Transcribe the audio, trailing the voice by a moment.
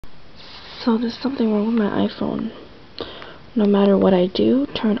So there's something wrong with my iPhone. No matter what I do,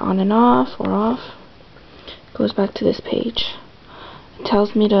 turn on and off or off, it goes back to this page. It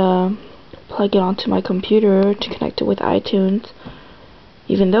tells me to plug it onto my computer to connect it with iTunes,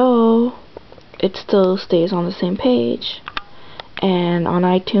 even though it still stays on the same page. And on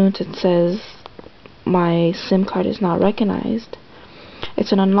iTunes it says my SIM card is not recognized.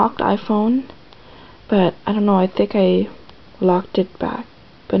 It's an unlocked iPhone, but I don't know, I think I locked it back,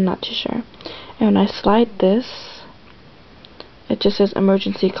 but not too sure. And when I slide this, it just says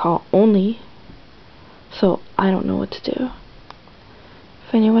emergency call only, so I don't know what to do.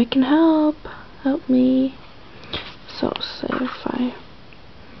 If anyone can help me. So say if I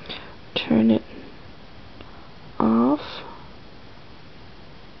turn it off,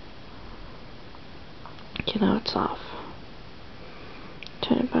 okay, now it's off.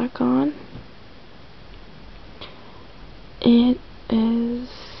 Turn it back on. It is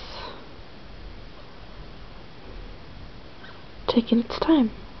taking its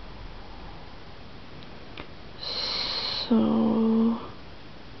time. So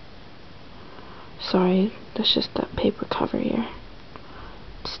sorry, that's just that paper cover here.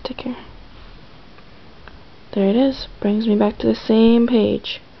 Sticker. There it is. Brings me back to the same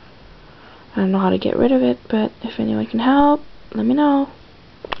page. I don't know how to get rid of it, but if anyone can help, let me know.